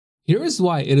Here is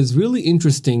why it is really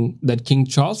interesting that King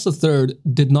Charles III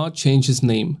did not change his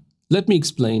name. Let me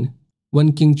explain.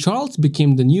 When King Charles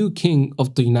became the new king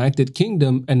of the United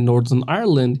Kingdom and Northern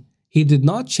Ireland, he did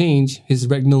not change his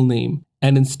regnal name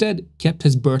and instead kept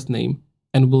his birth name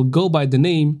and will go by the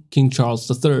name King Charles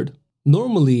III.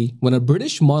 Normally, when a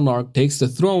British monarch takes the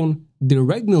throne, their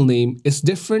regnal name is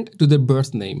different to their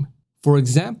birth name. For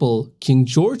example, King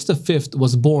George V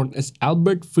was born as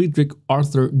Albert Friedrich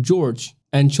Arthur George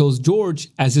and chose George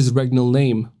as his regnal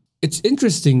name. It's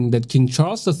interesting that King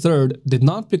Charles III did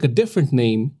not pick a different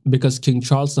name because King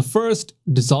Charles I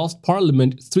dissolved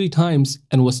Parliament 3 times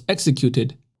and was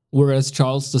executed, whereas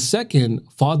Charles II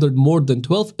fathered more than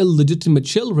 12 illegitimate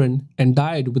children and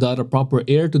died without a proper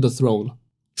heir to the throne.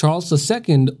 Charles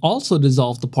II also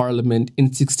dissolved the Parliament in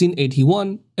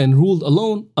 1681 and ruled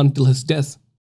alone until his death.